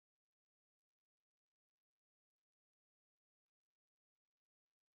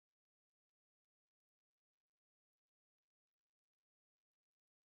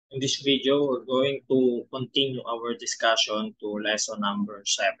In this video, we're going to continue our discussion to lesson number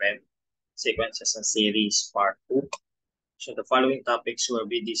 7, Sequences and Series Part 2. So the following topics will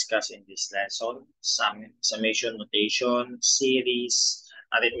be discussed in this lesson: summation notation, series,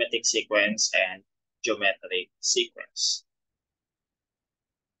 arithmetic sequence, and geometric sequence.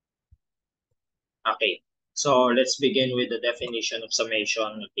 Okay, so let's begin with the definition of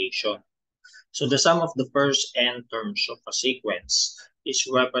summation notation. So the sum of the first n terms of a sequence is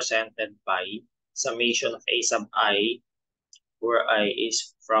represented by summation of a sub I, where I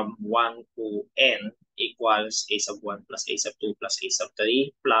is from 1 to n equals a sub 1 plus a sub 2 plus a sub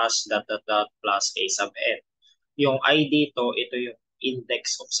 3 plus ... plus a sub n. Yung I dito, ito yung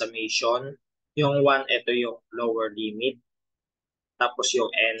index of summation. Yung 1, ito yung lower limit. Tapos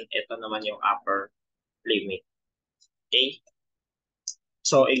yung n, ito naman yung upper limit. Okay?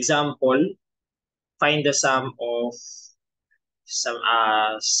 So example, find the sum of some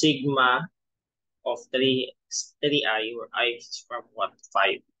sigma of 3i, where I is from 1 to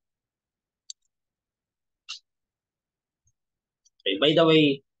 5. Okay, by the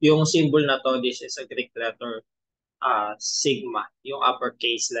way, yung symbol na to, this is a Greek letter sigma, yung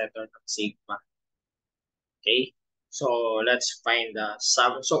uppercase letter ng sigma. Okay, so let's find the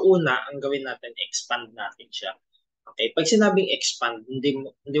sum. So una, ang gawin natin, expand natin siya. Okay, pag sinabing expand, hindi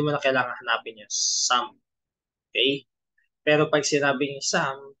mo na kailangan hanapin yung sum. Okay, pero pag sinabing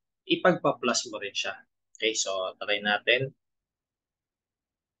sum, ipagpa-plus mo rin siya. Okay, so try natin.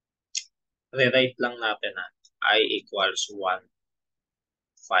 Rewrite lang natin I equals 1,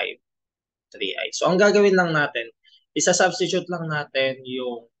 5, 3i. So ang gagawin lang natin, isa-substitute lang natin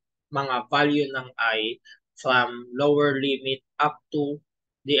yung mga value ng I from lower limit up to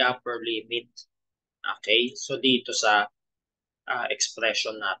the upper limit. Okay, so dito sa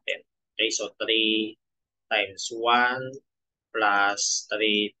expression natin. Okay, so 3 times 1 plus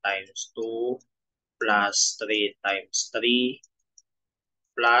 3 times 2 plus 3 times 3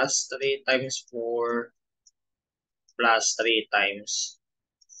 plus 3 times 4 plus 3 times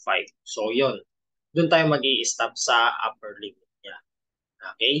 5. So, yun. Doon tayo mag-i-stop sa upper limit niya.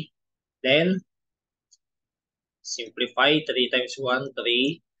 Okay? Then, simplify. 3 times 1,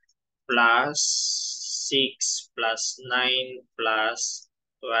 3 plus 6 plus 9 plus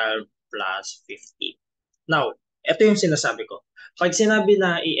 12 plus 15. Now, ito yung sinasabi ko. Pag sinabi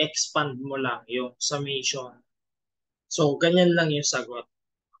na i-expand mo lang yung summation, so, ganyan lang yung sagot.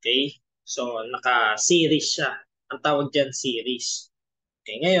 Okay? So, naka-series siya. Ang tawag dyan, series.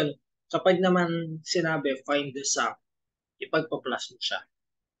 Okay, ngayon, kapag naman sinabi find the sum, ipagpa-plus mo siya.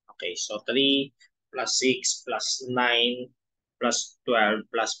 Okay, so 3 plus 6 plus 9 plus 12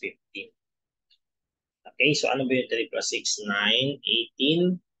 plus 15. Okay, so ano ba yung 3 plus 6? 9,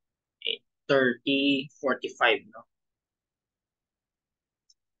 18, 30, 45, no?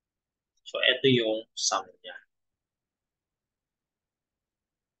 So, ito yung sum niya.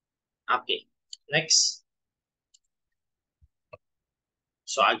 Okay, next.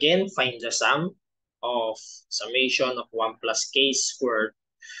 So, again, find the sum of summation of 1 plus k squared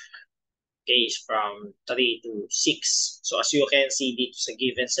case from 3 to 6. So as you can see dito sa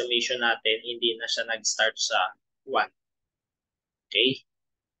given summation natin, hindi na siya nag-start sa 1. Okay?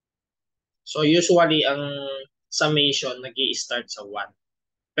 So usually ang summation nag-i-start sa 1.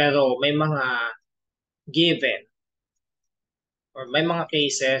 Pero may mga given or may mga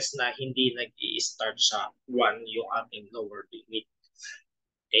cases na hindi nag-i-start sa 1 yung ating lower limit.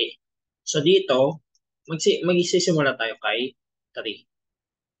 Okay? So dito, magsisimula tayo kay 3.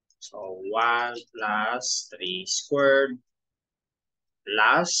 So 1 plus 3 squared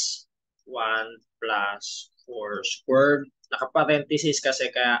plus 1 plus 4 squared. Naka-parenthesis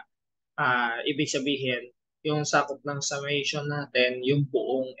kasi kaya ibig sabihin, yung sakop ng summation natin, yung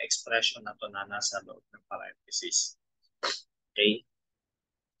buong expression na to na nasa loob ng parenthesis. Okay?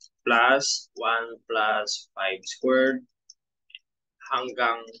 Plus 1 plus 5 squared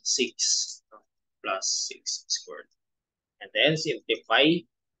hanggang 6 plus 6 squared. And then simplify.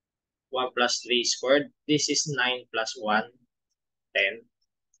 1 plus 3 squared. This is 9 plus 1, 10.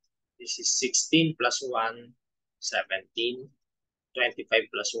 This is 16 plus 1, 17. 25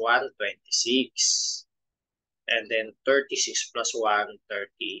 plus 1, 26. And then 36 plus 1,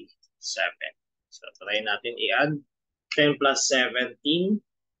 37. So try natin i-add. 10 plus 17.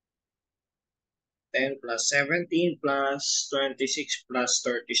 10 plus 17 plus 26 plus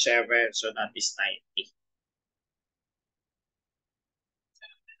 37. So that is 90.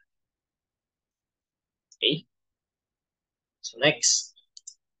 Okay. So next.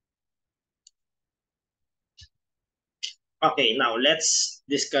 Okay, now let's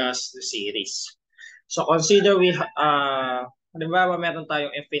discuss the series. So consider we Halimbawa, meron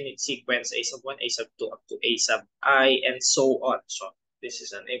tayong infinite sequence, a sub 1, a sub 2, up to a sub I, and so on. So, this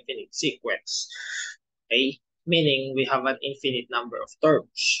is an infinite sequence. Okay? Meaning, we have an infinite number of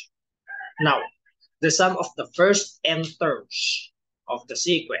terms. Now, the sum of the first n terms of the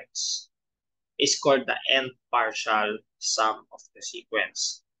sequence is called the nth partial sum of the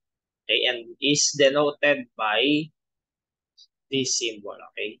sequence. Okay? And is denoted by this symbol.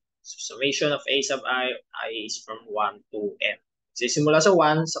 Okay? So, summation of a sub I is from 1 to n. Sisimula sa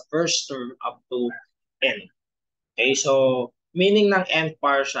 1 sa first term up to n. Okay, so meaning ng n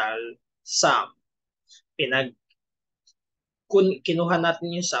partial sum, kinuha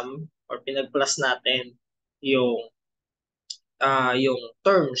natin yung sum or pinag-plus natin yung yung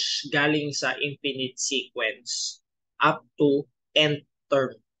terms galing sa infinite sequence up to n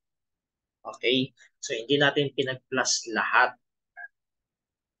term. Okay? So hindi natin pinag-plus lahat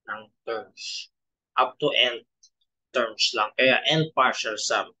ng terms. Up to n terms lang. Kaya n partial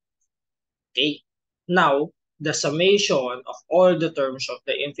sum. Okay? Now, the summation of all the terms of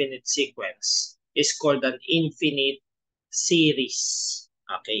the infinite sequence is called an infinite series.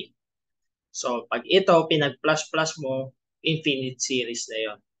 Okay? So, pag ito, pinag-plus-plus mo, infinite series na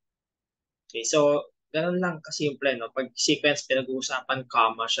yon. Okay, so, ganun lang kasimple, no? Pag sequence, pinag-uusapan,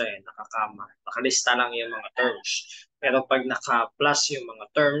 comma siya eh, nakakama. Nakalista lang yung mga terms. Pero pag naka-plus yung mga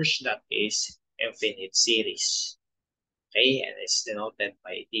terms, that is infinite series. Okay, and it's denoted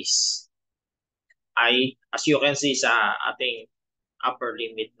by this. As you can see sa ating upper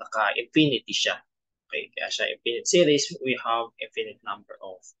limit, naka-infinity siya. Okay, kaya siya infinite series, we have infinite number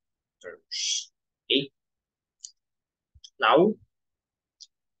of terms. Okay, now,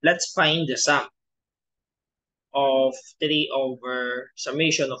 let's find the sum of 3 over,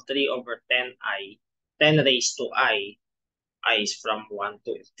 summation of 3 over 10i, 10 raised to I is from 1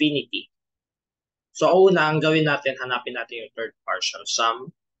 to infinity. So, una, ang gawin natin, hanapin natin yung third partial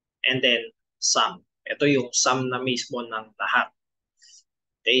sum, and then sum. Ito yung sum na mismo ng lahat.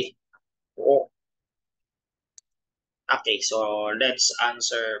 Okay? Oo. Okay, so let's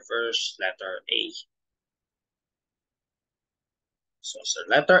answer first letter A. So sa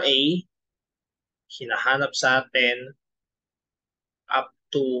letter A, hinahanap sa atin up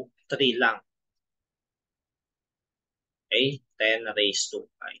to 3 lang. Okay, 10 raised to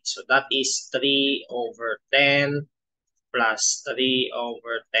I. So that is 3 over 10 plus 3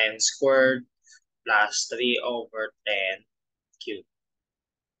 over 10 squared plus 3 over 10 cubed.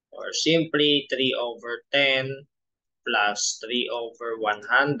 Or simply 3 over 10 plus 3 over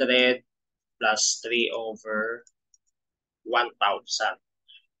 100 plus 3 over 1,000.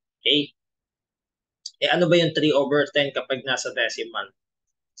 Okay? Eh ano ba yung 3 over 10 kapag nasa decimal?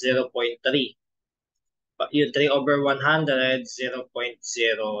 0.3. Yung 3 over 100, 0.03.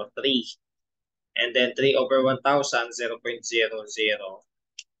 And then 3 over 1,000, 0.003.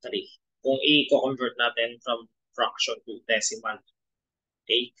 Kung i-convert natin from fraction to decimal.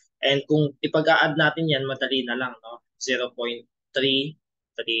 Okay? And kung ipag-a-add natin yan, madali na lang, no? 0.333.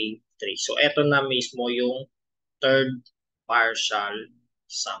 So, eto na mismo yung third partial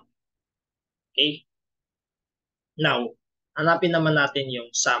sum. Okay? Now, hanapin naman natin yung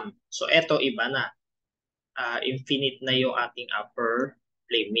sum. So, eto iba na. Infinite na yung ating upper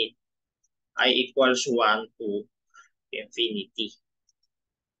limit. I equals 1 to infinity.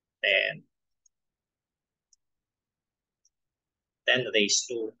 Then, 10 raised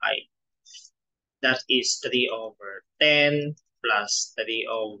to I. That is 3 over 10 plus 3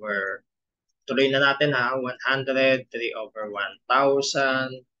 over, tuloy na natin ha, 100, 3 over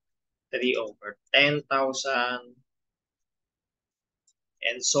 1,000, 3 over 10,000,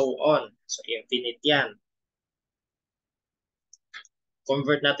 and so on. So, infinite yan.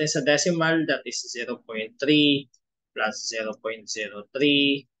 Convert natin sa decimal, that is 0.3 plus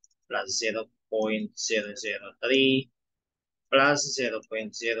 0.03 plus 0.003 plus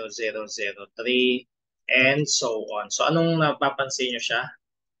 0.0003 and so on. So anong napapansin nyo siya?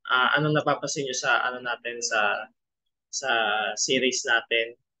 Anong napapansin nyo sa ano natin sa series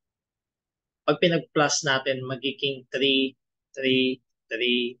natin? Pag pinag-plus natin, magiging 3, 3,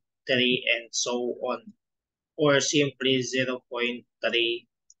 3, 3, and so on. Or simply 0.3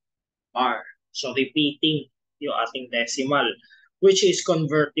 r. So repeating yung ating decimal, which is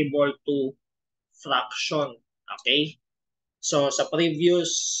convertible to fraction. Okay? So sa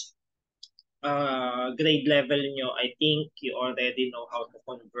previous grade level nyo, I think you already know how to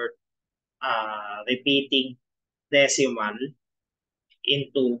convert repeating decimal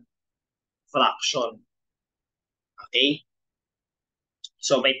into fraction. Okay?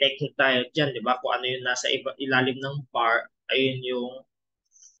 So may technique tayo dyan, di ba? Kung ano yung nasa ilalim ng bar, ayun yung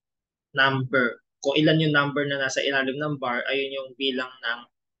number. kung ilan yung number na nasa ilalim ng bar, ayun yung bilang ng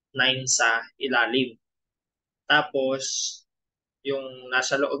 9 sa ilalim. Tapos, yung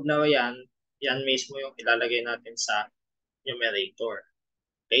nasa loob na yan mismo yung ilalagay natin sa numerator.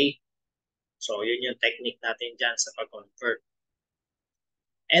 Okay? So, yun yung technique natin dyan sa pag-convert.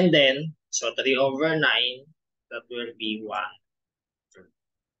 And then, so 3 over 9, that will be 1.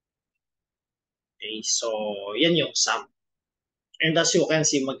 Okay? So, yan yung sum. And as you can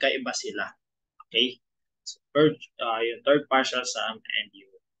see, magkaiba sila. Okay? So, yung third partial sum and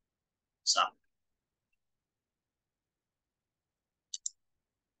yung sum.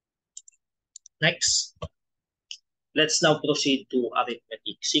 Next, let's now proceed to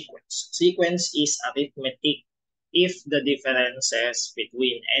arithmetic sequence. Sequence is arithmetic if the differences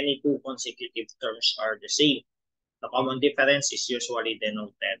between any two consecutive terms are the same. The common difference is usually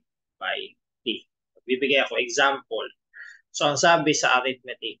denoted by D. Bibigay ako example. So, ang sabi sa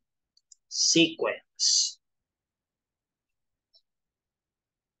arithmetic sequence,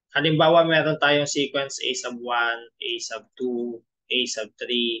 halimbawa meron tayong sequence A sub 1, A sub 2, A sub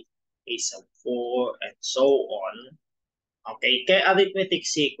 3, A sub 4, and so on. Okay, kay arithmetic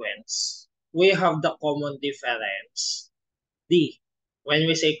sequence, we have the common difference D. When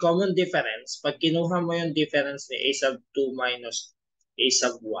we say common difference, pag kinuha mo yung difference ni A sub 2 minus A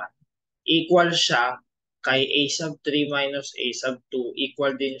sub 1, equal siya kay A sub 3 minus A sub 2,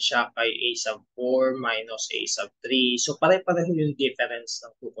 equal din siya kay A sub 4 minus A sub 3. So, pare-pareho yung difference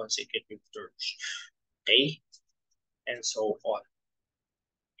ng two consecutive terms. Okay? And so on.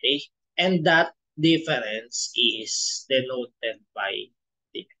 Okay? And that difference is denoted by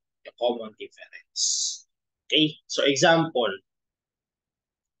the common difference. Okay? So, example,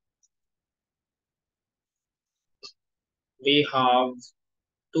 we have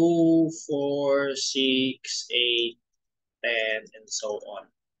 2, 4, 6, 8, 10, and so on.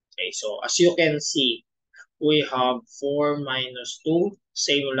 Okay, so as you can see, we have 4 minus 2,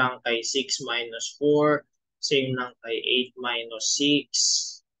 same lang kay 6 minus 4, same lang kay 8 minus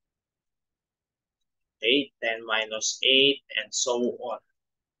 6, okay, 10 minus 8, and so on.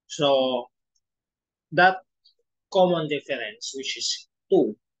 So, that common difference, which is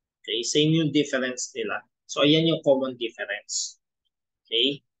 2, okay, same yung difference nila. So, ayan yung common difference.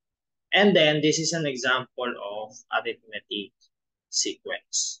 Okay? And then, this is an example of arithmetic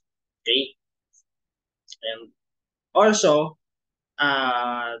sequence. Okay? And also,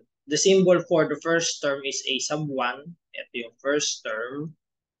 the symbol for the first term is A sub 1. Ito yung first term.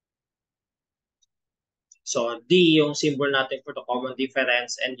 So, D yung symbol natin for the common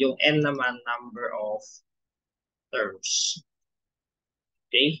difference, and yung N naman, number of terms.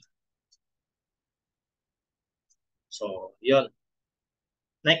 Okay? So, yun.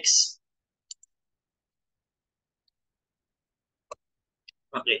 Next.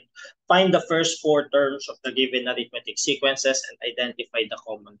 Okay. Find the first four terms of the given arithmetic sequences and identify the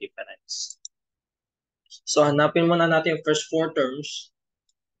common difference. So, hanapin muna natin yung first four terms.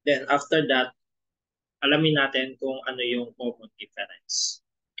 Then, after that, alamin natin kung ano yung common difference.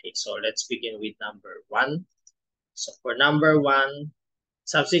 Okay, so let's begin with number 1. So, for number 1,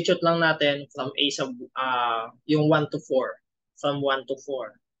 substitute lang natin from A sub, yung 1 to 4. From 1 to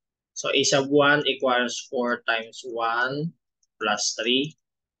 4. So, A sub 1 equals 4 times 1 plus 3.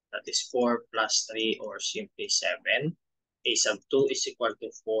 That is 4 plus 3, or simply 7. A sub 2 is equal to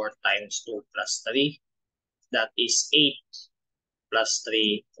 4 times 2 plus 3. That is 8 plus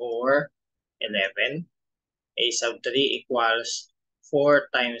 3, or 11. A sub 3 equals 4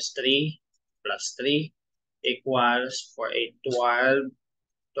 times 3 plus 3 equals 4, 8, 12.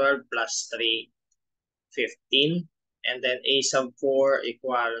 12 plus 3, 15. And then A sub 4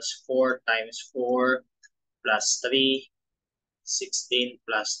 equals 4 times 4 plus 3, 16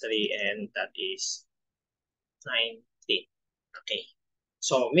 plus 3, and that is 19. Okay.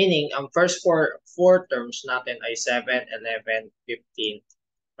 So, meaning, ang first four terms natin ay 7, 11, 15,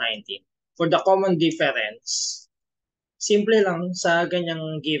 19. For the common difference, simple lang sa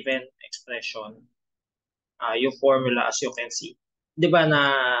ganyang given expression, yung formula as you can see. 'Di ba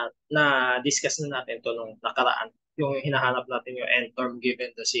na discuss na natin to nung nakaraan, yung hinahanap natin yung end term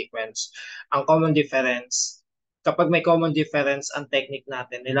given the sequence. Ang common difference, kapag may common difference, ang technique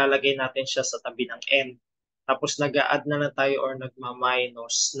natin, nilalagay natin siya sa tabi ng n. Tapos nag-a-add na lang tayo or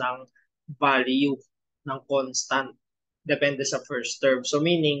nagma-minus ng value ng constant depende sa first term. So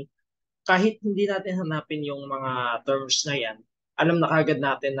meaning, kahit hindi natin hanapin yung mga terms na yan, alam na kagad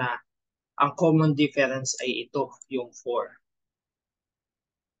natin na ang common difference ay ito, yung 4.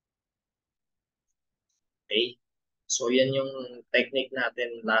 Okay? So, yan yung technique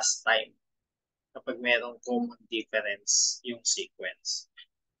natin last time kapag merong common difference yung sequence.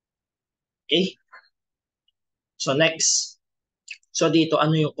 Okay? So next, so dito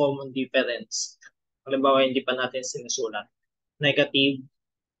ano yung common difference? Halimbawa hindi pa natin sinusulat. Negative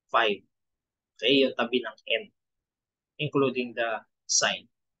 5. Okay, yung tabi ng n, including the sign.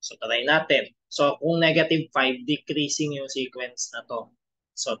 So try natin. So kung negative 5, decreasing yung sequence na to.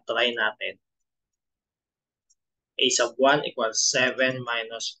 So try natin. A sub 1 equals 7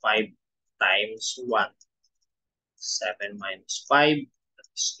 minus 5 times 1. 7 minus 5, that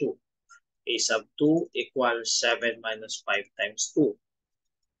is 2. A sub 2 equals 7 minus 5 times 2.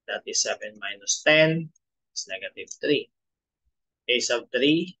 That is 7 minus 10 is negative 3. A sub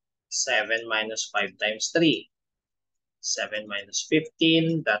 3, 7 minus 5 times 3. 7 minus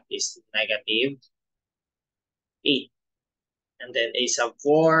 15, that is negative 8. And then A sub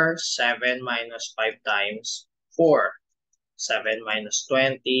 4, 7 minus 5 times 4. 7 minus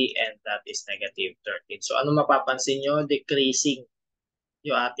 20, and that is negative 13. So ano mapapansin nyo? Decreasing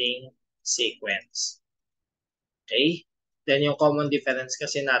yung ating sequence. Okay? Then yung common difference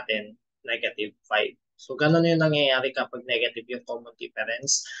kasi natin, negative 5. So ganun yung nangyayari kapag negative yung common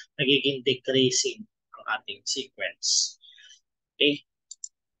difference, nagiging decreasing ang ating sequence. Okay?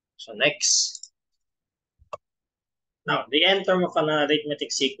 So next. Now, the end term of an arithmetic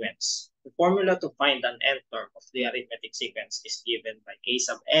sequence. The formula to find an end term of the arithmetic sequence is given by a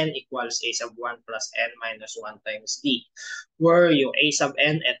sub n equals a sub 1 plus n minus 1 times d. Where yung a sub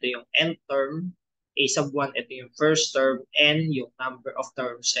n, ito yung end term, a sub 1, ito yung first term, n yung number of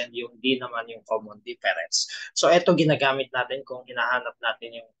terms, and yung d naman yung common difference. So ito ginagamit natin kung hinahanap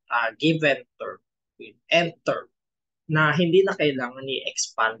natin yung given term with end term na hindi na kailangan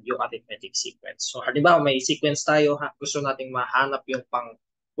i-expand yung arithmetic sequence. So halimbawa may sequence tayo, gusto nating mahanap yung pang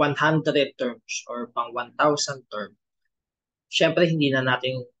 100 terms or pang 1,000 term. Siyempre hindi na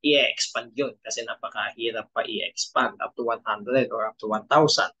natin i-expand yun kasi napakahirap pa i-expand up to 100 or up to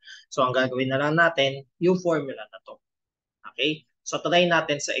 1,000. So ang gagawin na lang natin, yung formula na to. Okay? So try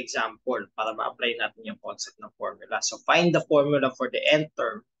natin sa example para ma-apply natin yung concept ng formula. So find the formula for the end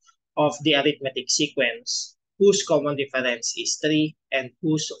term of the arithmetic sequence whose common difference is 3 and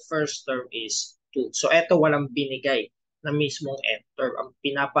whose first term is 2. So ito walang binigay na mismong end term. Ang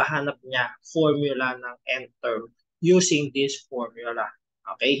pinapahanap niya formula ng end term using this formula.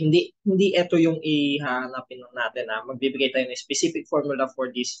 Okay? Hindi ito yung ihahanapin natin. Magbibigay tayo ng specific formula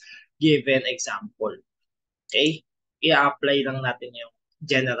for this given example. Okay? I-apply lang natin yung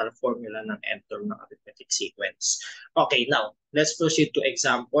general formula ng end term ng arithmetic sequence. Okay, now, let's proceed to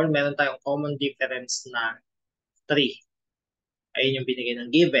example. Meron tayong common difference na 3. Ayun yung binigay ng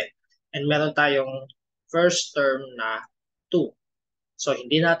given. And meron tayong first term na 2. So,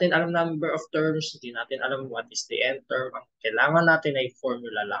 hindi natin alam number of terms, hindi natin alam what is the end term. Ang kailangan natin ay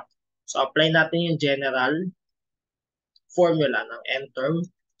formula lang. So, apply natin yung general formula ng end term.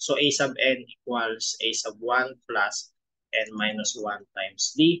 So, a sub n equals a sub 1 plus n minus 1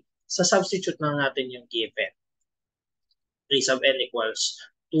 times d. Sa substitute na natin yung given. A sub n equals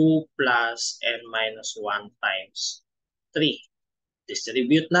 2 plus n minus 1 times 3.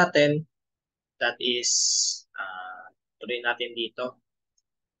 Distribute natin. That is, tuloy natin dito.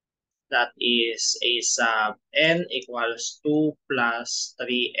 That is a sub n equals 2 plus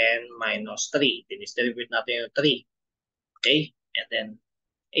 3n minus 3. Distribute natin yung 3. Okay? And then,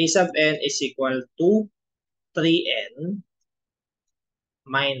 a sub n is equal to 3n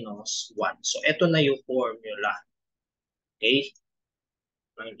minus 1. So, ito na yung formula. Okay?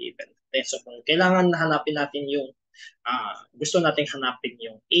 Ng given. Okay, so, kung kailangan hanapin natin yung, gusto natin hanapin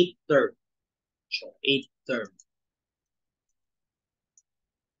yung 8th term. So, 8th term.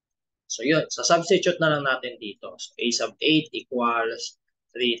 So, yun. So, substitute na lang natin dito. So, a sub 8 equals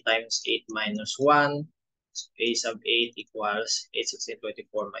 3 times 8 minus 1. So, a sub 8 equals 8, 16,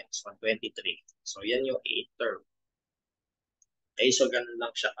 24 minus 1, 23. So, yan yung 8th term. Okay, so ganun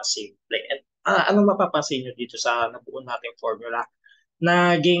lang siya kasimple. And anong mapapansin nyo dito sa nabuo nating formula?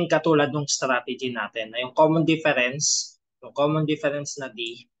 Naging katulad ng strategy natin na yung common difference na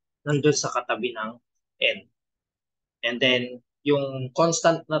D, nandun sa katabi ng N. And then, yung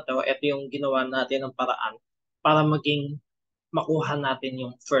constant na to, ito yung ginawa natin ng paraan para makuha natin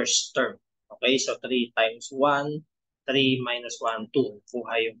yung first term. Okay, so 3 times 1, 3 minus 1, 2.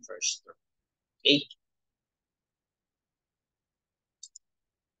 Kuha yung first term. Okay.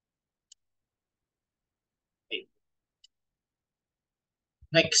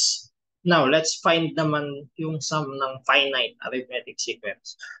 Next. Now, let's find naman yung sum ng finite arithmetic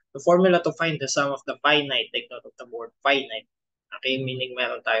sequence. The formula to find the sum of the finite, take note of the word finite. Okay, meaning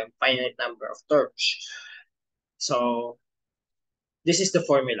meron tayong finite number of terms. So, this is the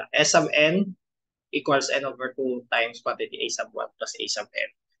formula. S sub n equals n over 2 times quantity a sub 1 plus a sub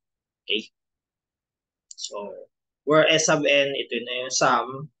n. Okay. So, Where S sub n, ito na yung sum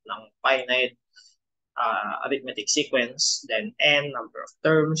ng finite arithmetic sequence, then n, number of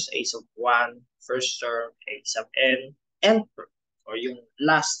terms, a sub 1, first term, a sub n, nth term, or yung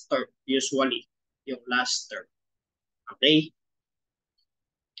last term, usually, yung last term. Okay?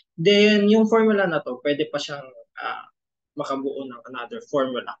 Then, yung formula na to, pwede pa siyang makabuo ng another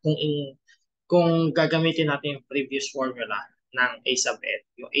formula. Kung gagamitin natin yung previous formula ng a sub n.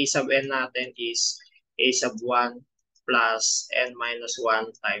 Yung a sub n natin is a sub 1 plus n minus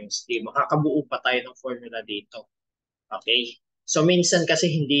 1 times d. Makakabuo pa tayo ng formula dito. Okay? So, minsan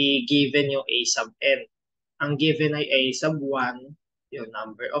kasi hindi given yung a sub n. Ang given ay a sub 1, yung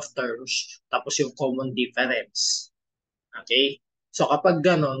number of terms, tapos yung common difference. Okay? So, kapag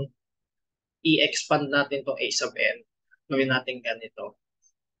ganon, i-expand natin itong a sub n. Gawin natin ganito.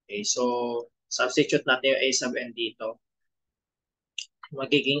 Okay, so substitute natin yung a sub n dito.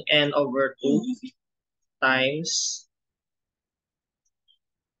 Magiging n over 2 times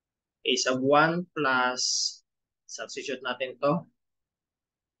a sub 1 plus, substitute natin to,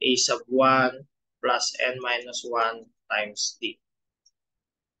 a sub 1 plus n minus 1 times d.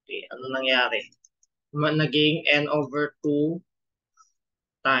 Okay, ano nangyari? Naging n over 2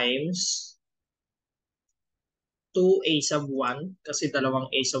 times 2a sub 1, kasi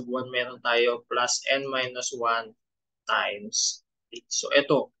dalawang a sub 1 meron tayo, plus n minus 1 times d. So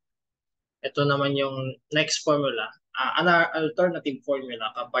ito naman yung next formula. An alternative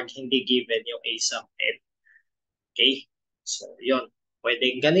formula kapag hindi given yung a sub n. Okay? So, yun.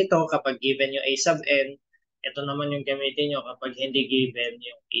 Pwede ganito kapag given yung a sub n. Ito naman yung gamitin nyo kapag hindi given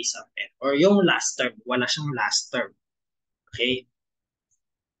yung a sub n. Or yung last term. Wala siyang last term. Okay?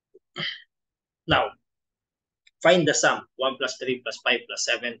 Now, find the sum. 1 plus 3 plus 5 plus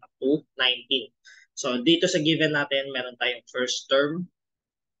 7 up to 19. So, dito sa given natin, meron tayong first term,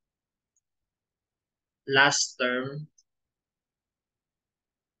 last term,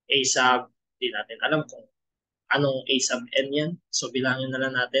 a sub, di natin alam kung anong a sub n yan. So, bilangin na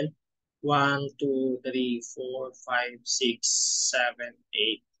lang natin. 1, 2, 3, 4, 5, 6, 7,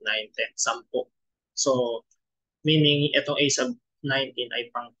 8, 9, 10. 10. So, meaning itong a sub 19 ay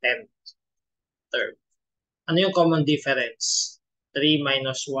pang 10th term. Ano yung common difference? 3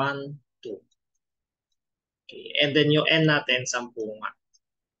 minus 1, 2. Okay. And then yung n natin, 10 nga.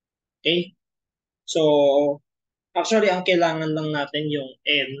 Okay? So, actually, ang kailangan lang natin yung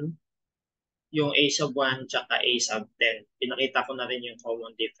n, yung a sub 1 tsaka a sub 10. Pinakita ko na rin yung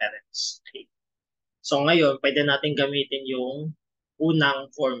common difference. Okay. So ngayon, pwede natin gamitin yung unang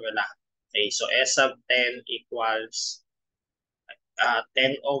formula. Okay, so S sub 10 equals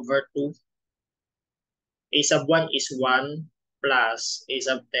 10 over 2. A sub 1 is 1 plus A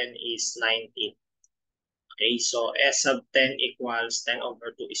sub 10 is 19. Okay, so S sub 10 equals 10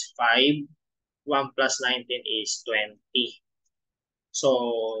 over 2 is 5. 1 plus 19 is 20.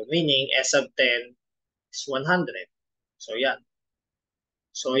 So, meaning S sub 10 is 100. So, yan.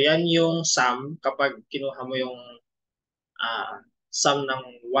 So, yan yung sum kapag kinuha mo yung sum ng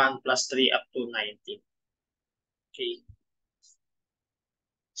 1 plus 3 up to 19. Okay.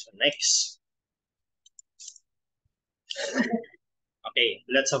 So, next. Okay,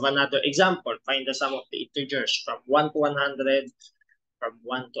 let's have another example. Find the sum of the integers from 1 to 100, from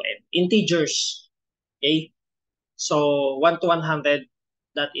 1 to n. Integers. Okay. So, 1 to 100,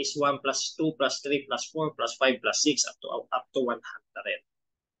 that is 1 plus 2 plus 3 plus 4 plus 5 plus 6 up to 100.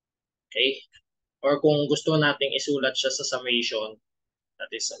 Okay? Or kung gusto nating isulat siya sa summation,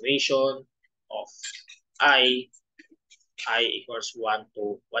 that is summation of I equals 1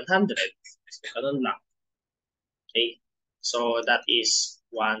 to 100. So, ganun lang. Okay? So, that is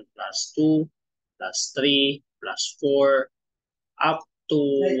 1 plus 2 plus 3 plus 4 up to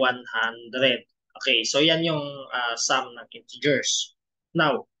 100. Okay, so yan yung sum ng integers.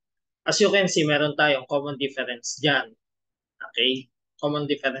 Now, as you can see, meron tayong common difference dyan. Okay? Common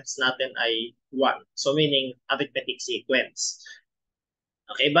difference natin ay 1. So, meaning arithmetic sequence.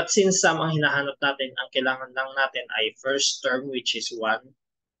 Okay, but since sum ang hinahanap natin, ang kailangan lang natin ay first term, which is 1.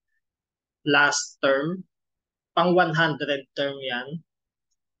 Last term, pang 100 term yan.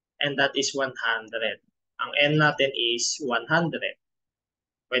 And that is 100. Ang n natin is 100.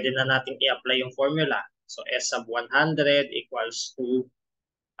 Pwede na natin i-apply yung formula. So, S sub 100 equals 100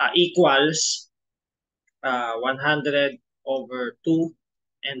 over 2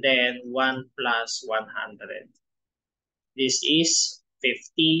 and then 1 plus 100. This is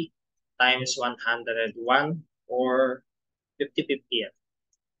 50 times 101 or 50-50 yan.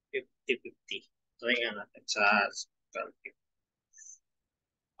 50-50. Try nga natin sa calculator.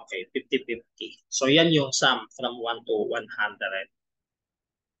 Okay, 50-50. So, yan yung sum from 1 to 100.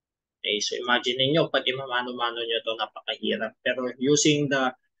 Okay, so imagine niyo pag imamano-mano nyo to, napakahirap. Pero using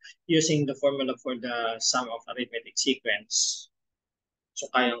the formula for the sum of arithmetic sequence, so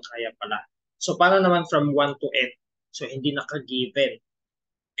kayang-kaya pala. So paano naman from 1 to n? So hindi naka-given.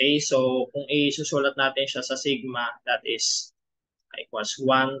 Okay, so kung isusulat natin siya sa sigma, that is equals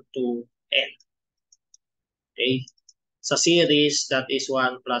 1 to n. Okay, sa series, that is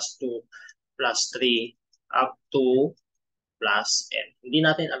 1 plus 2 plus 3 up to plus n. Hindi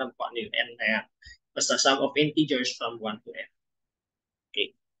natin alam kung ano yung n na yan. Basta sum of integers from 1 to n.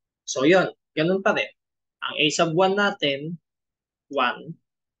 Okay. So yun, ganun pa rin. Ang a sub 1 natin, 1.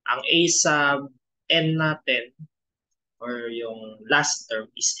 Ang a sub n natin, or yung last term,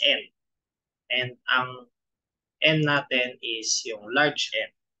 is n. And ang n natin is yung large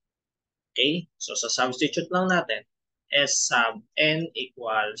n. Okay? So sa substitute lang natin, s sub n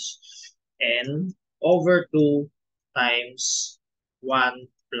equals n over 2 times 1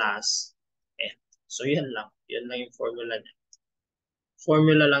 plus n. So yan lang. Yan lang yung formula niya.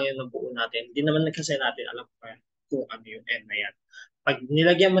 Formula lang yun ng buo natin. Hindi naman kasi natin alam kung ano yung n na yan. Pag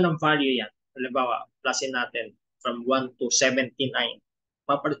nilagyan mo ng value yan, halimbawa, plusin natin from 1 to 79,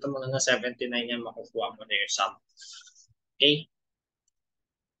 papalitan mo na ng 79 yan, makukuha mo na yung sum. Okay?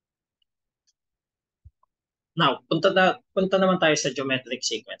 Now, punta naman tayo sa geometric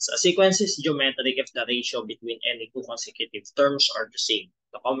sequence. A sequence is geometric if the ratio between any two consecutive terms are the same.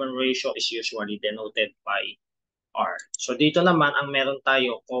 The common ratio is usually denoted by R. So dito naman, ang meron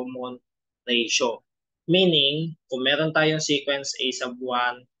tayo, common ratio. Meaning, kung meron tayong sequence A sub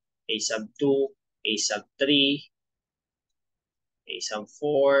 1, A sub 2, A sub 3, A sub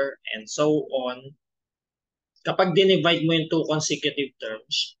 4, and so on, kapag dinivide mo yung two consecutive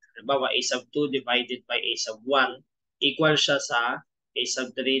terms, halimbawa A sub 2 divided by A sub 1, equal siya sa A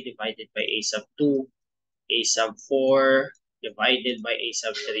sub 3 divided by A sub 2, A sub 4 divided by A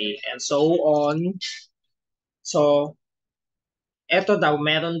sub 3, and so on. So, eto daw,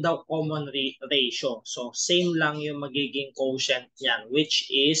 meron daw common ratio. So, same lang yung magiging quotient yan, which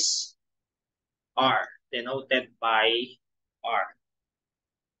is R, denoted by R.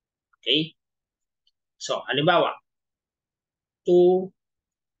 Okay? So, halimbawa, 2,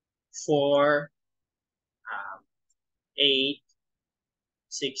 4, 8,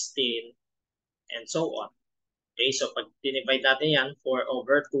 16, and so on. Okay, so pag dinivide natin yan, 4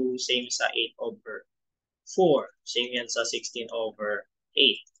 over 2, same sa 8 over 4. Same yan sa 16 over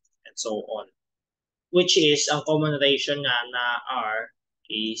 8, and so on. Which is, ang common ratio nga na R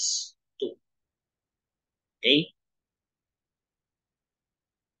is 2. Okay?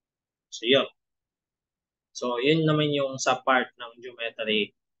 So, yun. So, yun naman yung sa part ng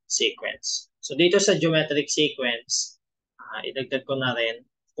geometric sequence. So, dito sa geometric sequence, idagdag ko na rin,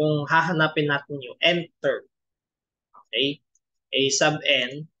 kung hahanapin natin yung n term, okay? A sub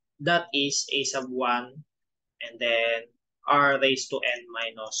n, that is A sub 1, and then R raised to n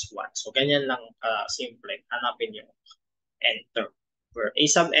minus 1. So, ganyan lang simple. Hanapin yung n term. For A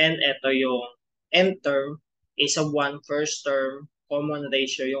sub n, ito yung n term. A sub 1, first term. Common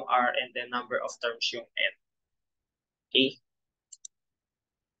ratio yung R, and then number of terms yung n. Okay?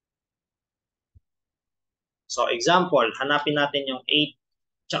 So, example, hanapin natin yung 8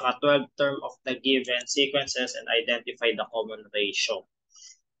 tsaka 12 term of the given sequences and identify the common ratio.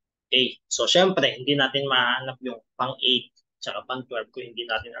 Okay, so syempre, hindi natin mahanap yung pang 8 tsaka pang 12 kung hindi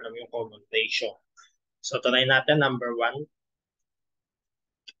natin alam yung common ratio. So, try natin, number 1.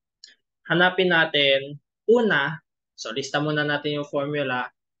 Hanapin natin, una, so lista muna natin yung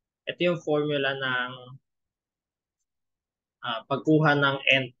formula. Ito yung formula ng pagkuha ng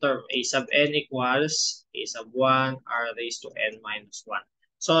n term. A sub n equals A sub 1 R raised to n minus 1.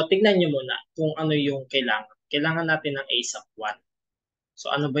 So, tignan nyo muna kung ano yung kailangan. Kailangan natin ng A sub 1. So,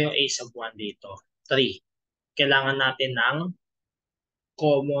 ano ba yung A sub 1 dito? 3. Kailangan natin ng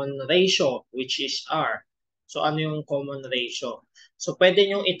common ratio, which is R. So, ano yung common ratio? So, pwede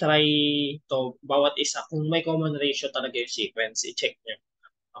nyo itry to bawat isa. Kung may common ratio talaga yung sequence, i-check nyo.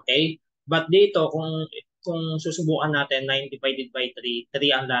 Okay? But dito, kung susubukan natin, 9 divided by 3,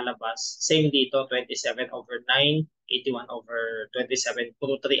 3 ang lalabas. Same dito, 27 over 9, 81 over 27,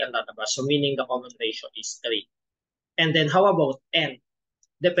 puro 3 ang lalabas. So, meaning the common ratio is 3. And then, how about n?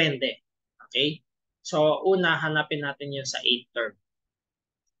 Depende. Okay? So, una, hanapin natin yung sa 8 term.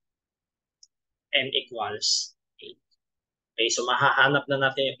 N equals 8. Okay, so mahahanap na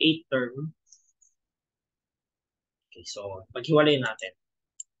natin yung 8 term. Okay, so paghiwalay natin.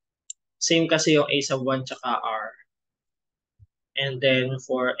 Same kasi yung A sub 1 tsaka R. And then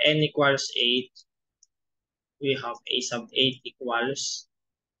for N equals 8, we have A sub 8 equals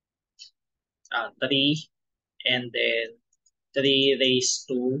 3. And then 3 raised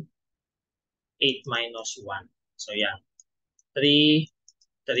to 8 minus 1. So yan, 3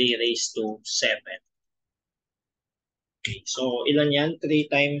 raised to 7. Okay, so ilan yan? 3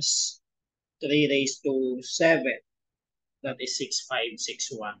 times 3 raised to 7. That is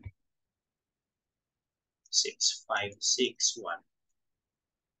 6561. 6561.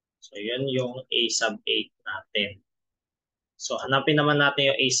 So yun yung A sub 8 natin. So hanapin naman natin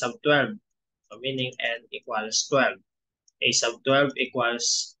yung A sub 12. So meaning N equals 12. A sub 12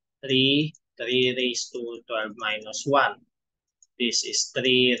 equals 3 raised to 12 minus 1. This is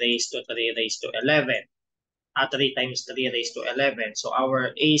 3 raised to 3 raised to 11. 3 times 3 raised to 11. So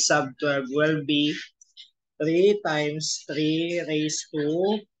our A sub 12 will be 3 times 3 raised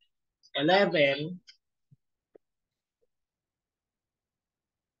to 11.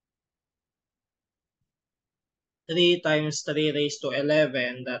 3 times 3 raised to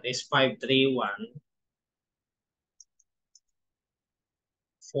 11, that is 531.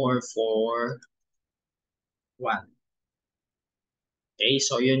 441. Okay,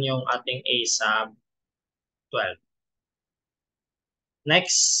 so yun yung ating A sub 12.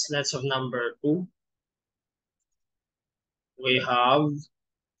 Next, let's have number 2. We have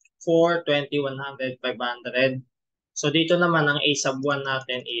 4, 20, 100, 500. So dito naman ang A sub 1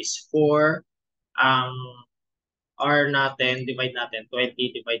 natin is 4. Ang R natin, divide natin, 20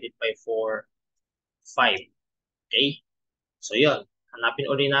 divided by 4, 5. Okay? So yun. Hanapin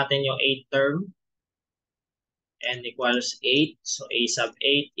ulit natin yung 8 term. N equals 8. So A sub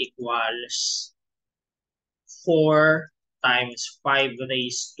 8 equals 4 times 5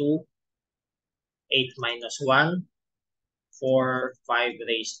 raised to 8 minus 1. 4, 5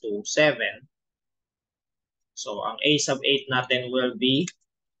 raised to 7. So ang A sub 8 natin will be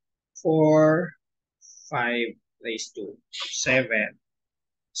 4, 5 raised to 7.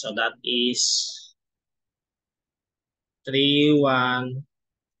 So that is 312,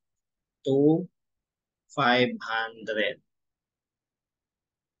 500.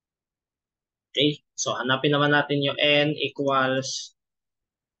 Okay, so hanapin naman natin yung N equals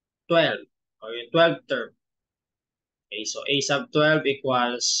 12 or yung 12 term. Okay, so A sub 12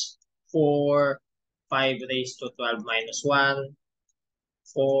 equals 4, 5 raised to 12 minus 1.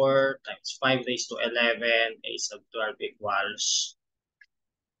 4 times 5 raised to 11. A sub 12 equals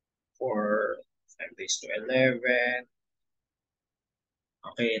 4, 5 raised to 11.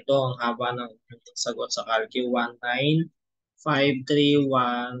 Okay, ito ang haba ng sagot sa Calcu.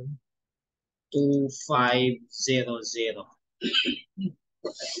 19,531,2500.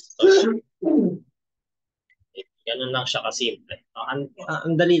 Ganun lang siya kasimple.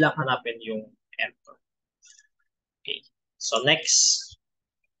 Ang dali lang hanapin yung enter. Okay. So next.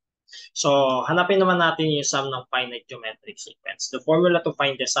 So hanapin naman natin yung sum ng finite geometric sequence. The formula to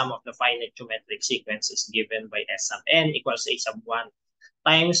find the sum of the finite geometric sequence is given by S sub n equals A sub 1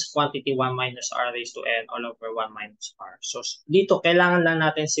 times quantity 1 minus r raised to n all over 1 minus r. So dito kailangan lang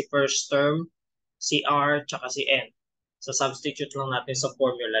natin si first term, si r, tsaka si n. So substitute lang natin sa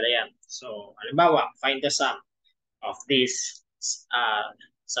formula na yan. So halimbawa, find the sum of this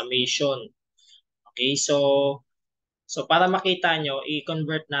summation. Okay, so para makita nyo,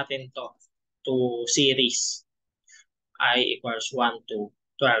 i-convert natin to series. I equals 1 to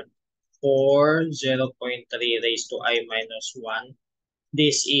 12. 4, 0.3 raised to I minus 1.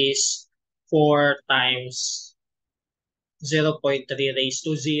 This is 4 times 0.3 raised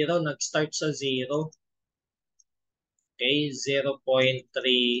to 0. Nag-start sa 0. Okay, 0.3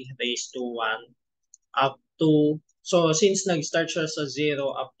 raised to 1 up to, so since nag-start siya sa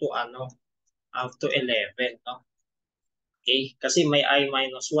 0 up to up to 11, no? Okay, kasi may I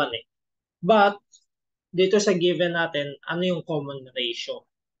minus 1 eh. But dito sa given natin, ano yung common ratio?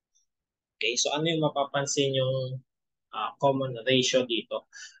 Okay, so ano yung mapapansin yung common ratio dito?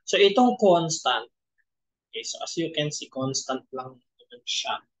 So itong constant, okay, so as you can see, constant lang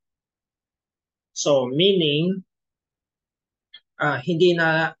siya. So meaning, hindi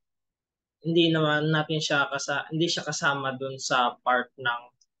naman natin siya hindi siya kasama dun sa part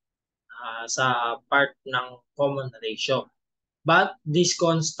ng common ratio. But this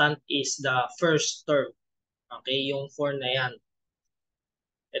constant is the first term. Okay, yung 4 na yan.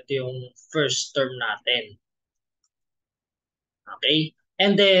 Ito yung first term natin. Okay?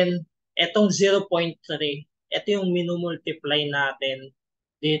 And then, etong 0.3, ito yung minumultiply natin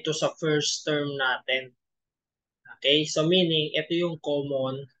dito sa first term natin. Okay? So meaning, ito yung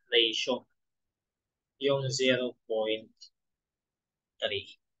common ratio. Yung 0.3.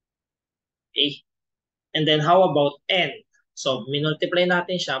 Okay? And then, how about n? So, minultiply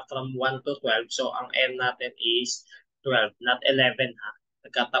natin siya from 1 to 12. So, ang n natin is 12, not 11 ha.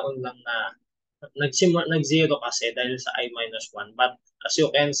 Nagkataon lang na nag-0 kasi dahil sa I minus 1. But as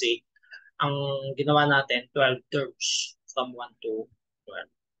you can see, ang ginawa natin, 12 terms from 1 to 12.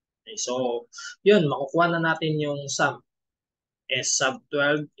 Okay, so, yun, makukuha na natin yung sum. S sub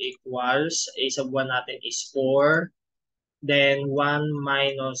 12 equals, A sub 1 natin is 4, then 1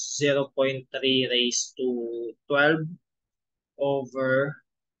 minus 0.3 raised to 12 over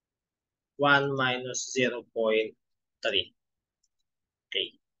 1 minus 0.3.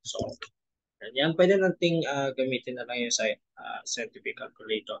 Okay, so, yan, pwede nating gamitin na lang yung scientific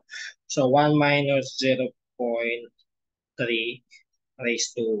calculator. So, 1 minus 0.3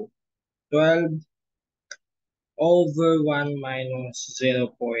 raised to 12 over 1 minus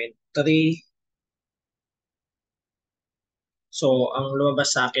 0.3. So, ang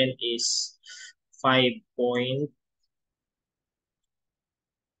lumabas sa akin is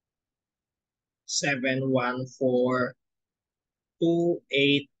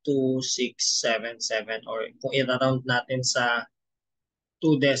or kung i-round natin sa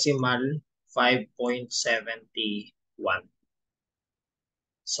 2 decimal, 5.71.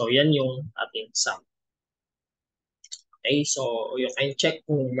 So, yan yung ating sum. Okay, so you can check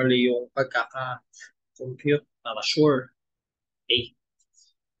kung mali yung pagkaka-compute para sure. Okay,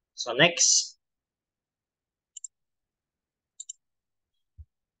 so next.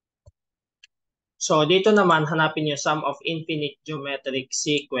 So, dito naman, hanapin yung sum of infinite geometric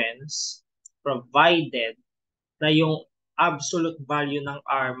sequence provided na yung absolute value ng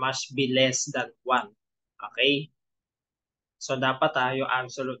R must be less than 1. Okay? So, dapat yung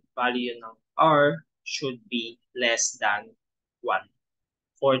absolute value ng R should be less than 1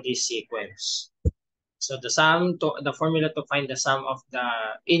 for this sequence. So, the formula to find the sum of the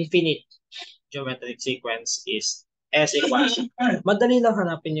infinite geometric sequence is S equals. Madali lang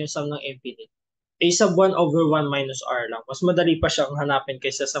hanapin yung sum ng infinite. A sub 1 over 1 minus R lang. Mas madali pa siyang hanapin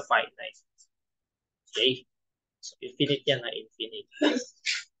kaysa sa finite. Okay? So, infinite yan na infinite.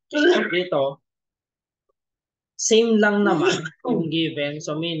 Dito, same lang naman yung given.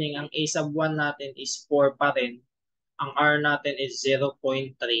 So, meaning, ang A sub 1 natin is 4 pa rin. Ang R natin is 0.3.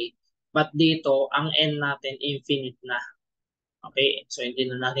 But dito, ang N natin infinite na. Okay? So, hindi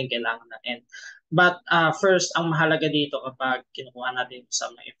na natin kailangan ng N. But first, ang mahalaga dito kapag kinukuha natin sa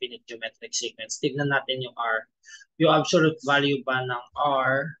mga infinite geometric sequence, tignan natin yung R. Yung absolute value ba ng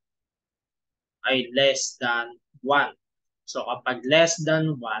R ay less than 1. So kapag less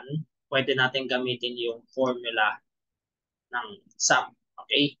than 1, pwede natin gamitin yung formula ng sum.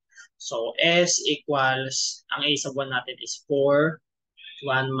 Okay? So S equals, ang A sub 1 natin is 4,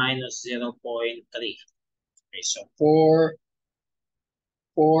 1 minus 0.3. Okay, so 4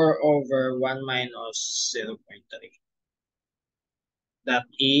 over 1 minus 0.3. That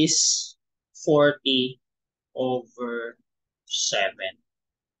is 40 over 7.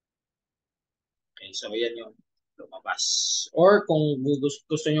 Okay, so yan yung lumabas. Or kung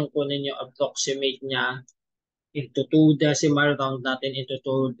gusto nyo kunin yung approximate niya into 2 decimal, round natin into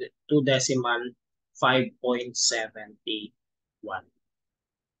 2 decimal, 5.71.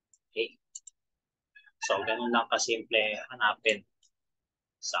 Okay. So, ganun lang kasimple hanapin.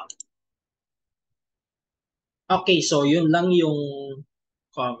 Okay, so yun lang yung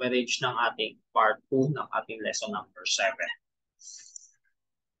coverage ng ating part 2 ng ating lesson number 7.